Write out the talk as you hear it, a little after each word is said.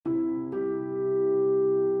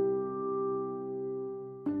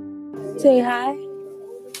Say hi.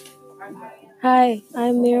 Hi,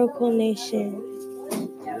 I'm Miracle Nation,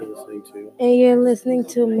 You're listening to. and you're listening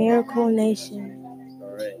to Miracle Nation.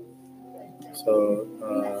 All right. So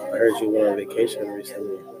I heard you went on vacation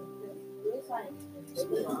recently.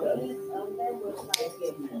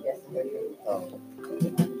 Oh,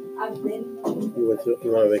 you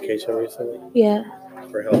went on vacation recently? Yeah.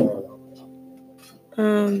 For how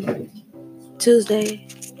long? Tuesday.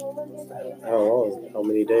 How long? How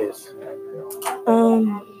many days?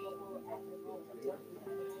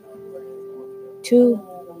 2.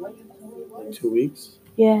 Like 2 weeks?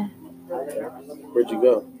 Yeah. Where'd you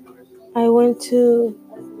go? I went to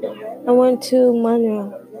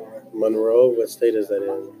Monroe, Monroe. What state is that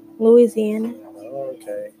in? Louisiana. Oh,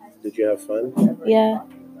 okay. Did you have fun? Yeah.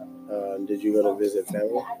 Did you go to visit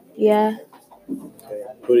family? Yeah. Okay.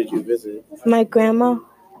 Who did you visit? My grandma.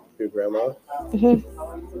 Your grandma? Mhm.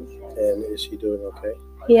 And is she doing okay?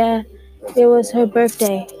 Yeah. It was her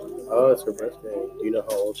birthday. Oh, it's her birthday. Do you know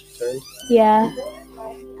how old she turned? Yeah.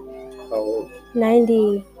 How old?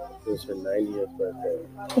 90. It was her 90th birthday.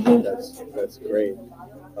 Mhm. That's great.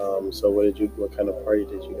 So what kind of party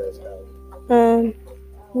did you guys have?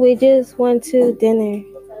 We just went to dinner.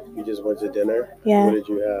 You just went to dinner? Yeah. What did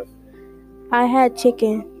you have? I had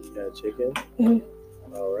chicken. You had chicken? Mhm.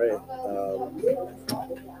 All right.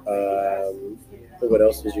 What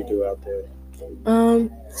else did you do out there?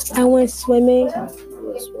 I went swimming. You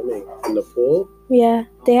went swimming in the pool? Yeah,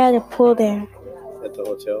 they had a pool there. At the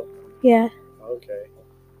hotel? Yeah. Okay.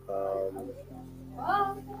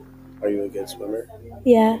 Are you a good swimmer?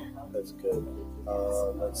 Yeah. That's good.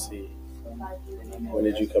 Let's see. When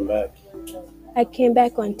did you come back? I came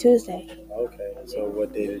back on Tuesday. Okay. So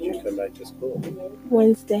what day did you come back to school?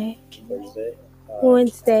 Wednesday. Wednesday?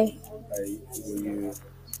 Wednesday.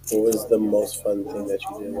 What was the most fun thing that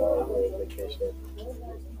you did while you were on vacation?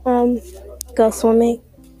 Go swimming.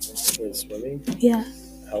 Went swimming? Yeah.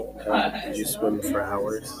 How did you swim for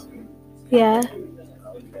hours? Yeah.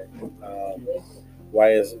 Okay. Why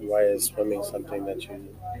is swimming something that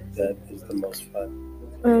is the most fun?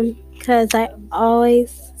 Cause I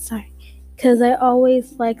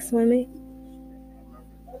always like swimming.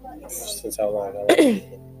 Since how long?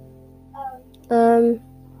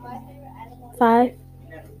 5.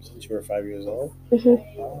 Since you were 5 years old? Mhm.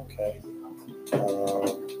 Oh, okay.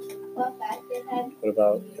 What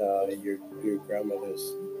about your grandmother's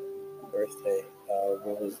birthday?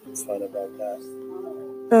 What was fun about that?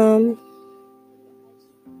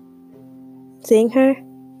 Seeing her.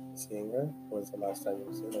 Seeing her? When's the last time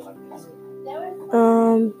you seen her?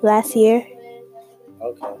 Last year.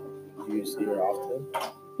 Okay. Do you see her often?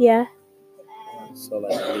 Yeah. So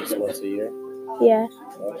like at least once a year? Yeah.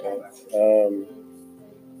 Okay.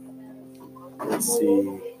 Let's see.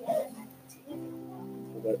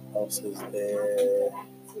 What else is there?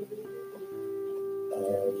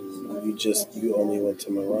 You only went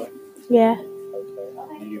to Monroe? Yeah.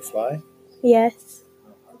 Okay. Do you fly? Yes.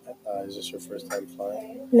 Is this your first time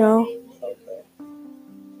flying? No. Okay.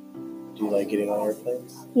 Do you like getting on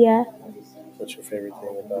airplanes? Yeah. What's your favorite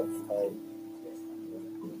thing about flying?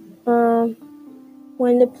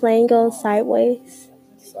 When the plane goes sideways.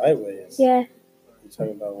 Sideways? Yeah. You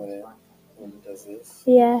talking about when it does this?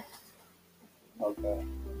 Yeah. Okay.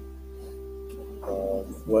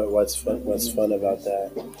 What's fun about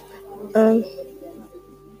that?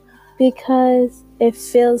 Because it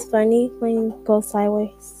feels funny when you go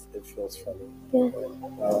sideways. It feels funny. Yeah.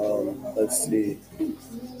 Let's see.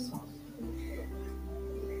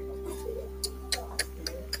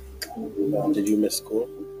 Did you miss school?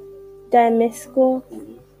 Did I miss school?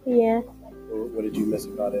 Mm-hmm. Yeah. What did you miss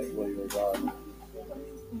about it while you were gone?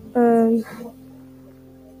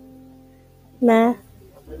 Math.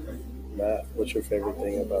 Math. What's your favorite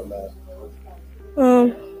thing about math?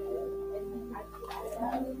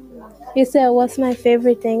 You said what's my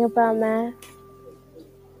favorite thing about math?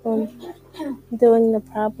 Doing the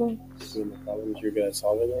problems. Doing the problems. You're good at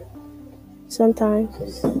solving them? Sometimes.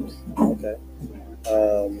 Okay.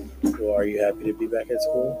 Well, are you happy to be back at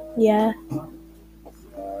school? Yeah.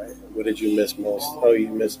 All right. What did you miss most? Oh, you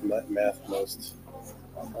missed math most.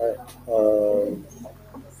 All right.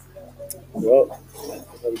 Well,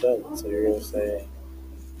 I'm done. So you're gonna say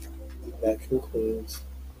that concludes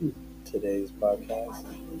today's podcast.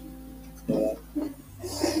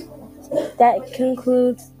 That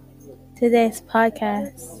concludes today's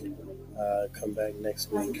podcast. Come back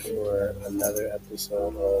next week for another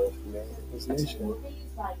episode of Miracles Nation.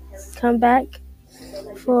 Come back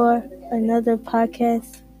for another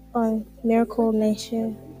podcast on Miracle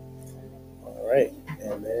Nation. All right,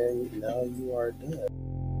 and then now you are done.